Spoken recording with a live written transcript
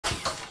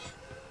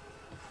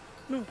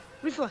No.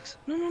 Reflex.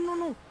 No, no, no,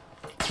 no.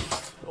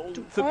 Oh,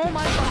 Dude, oh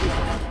my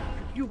god.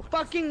 You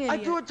fucking idiot. I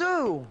threw it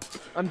through.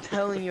 I'm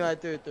telling you, I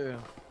threw it through.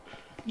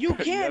 You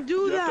can't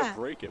do you that. have to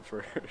break it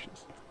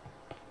first.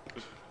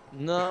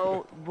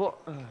 No, what?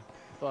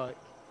 Fuck.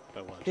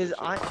 Because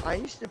I I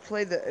used to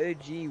play the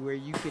OG where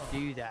you could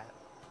do that.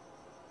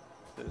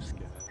 This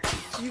guy.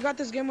 So you got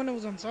this game when it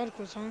was on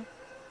Sidequest, huh?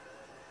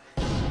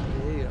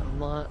 Dude, I'm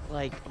not.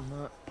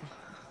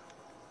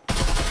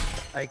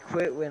 I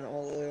quit when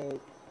all the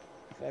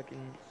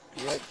fucking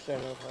threats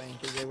started playing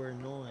because they were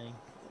annoying.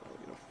 Oh,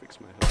 you know, fix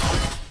my head.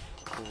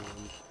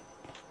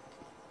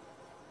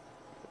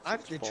 I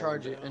have to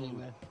charge it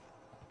anyway.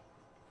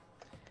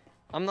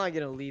 I'm not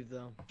gonna leave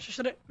though.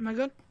 Should it? Am I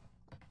good?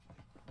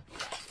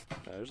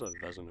 There's a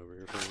Vezin over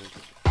here for me.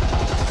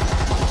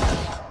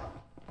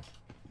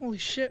 Holy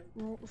shit,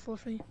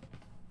 Fluffy.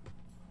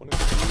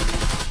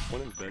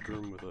 One in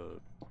bedroom with a,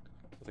 I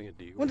think a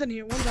deagle. One's on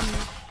you, one's on you.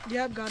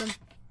 Yep, got him.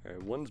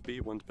 Alright, one's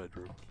B, one's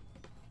bedroom.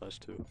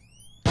 Last two.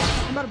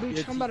 I'm about to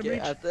breach, I'm about to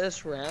breach. At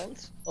this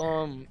round, him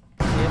on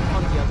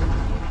the other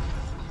team.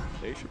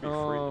 They should be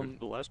free.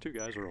 The last two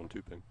guys are on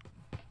 2-ping.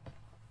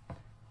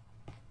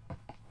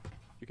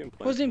 You can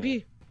plant. Who's in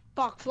B?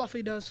 Fuck,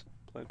 Fluffy does.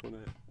 Plant one A.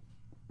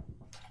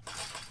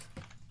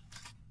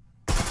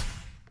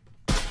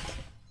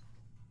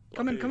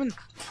 Come in, come in. Let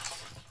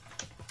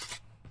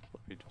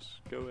me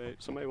just go A.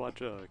 Somebody watch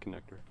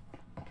connector.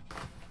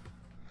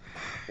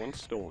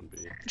 One's still on B.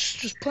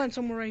 Just plant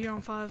somewhere right here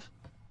on 5.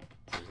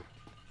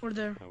 Or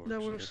there.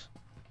 That works.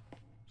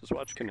 Just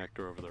watch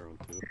connector over there on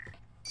 2.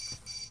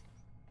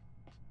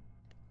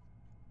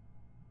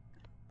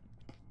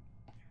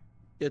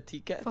 Yeah,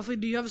 TCAT. Fluffy,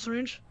 do you have a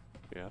syringe?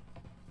 Yeah.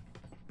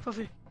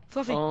 Fluffy.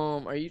 Fluffy.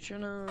 Are you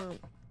trying to?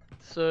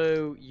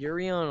 So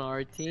Yuri on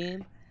our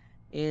team,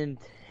 and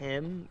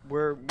him,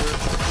 we're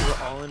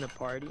all in a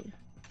party.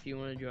 If you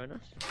want to join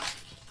us.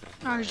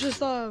 It's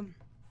just one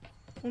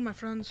of my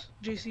friends,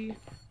 JC.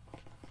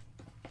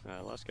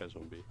 Last guy's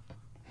on B.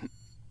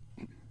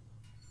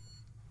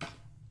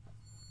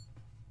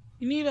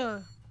 You need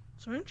a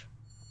syringe?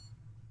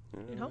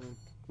 Need help?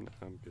 No,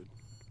 I'm good.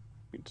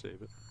 We can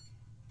save it.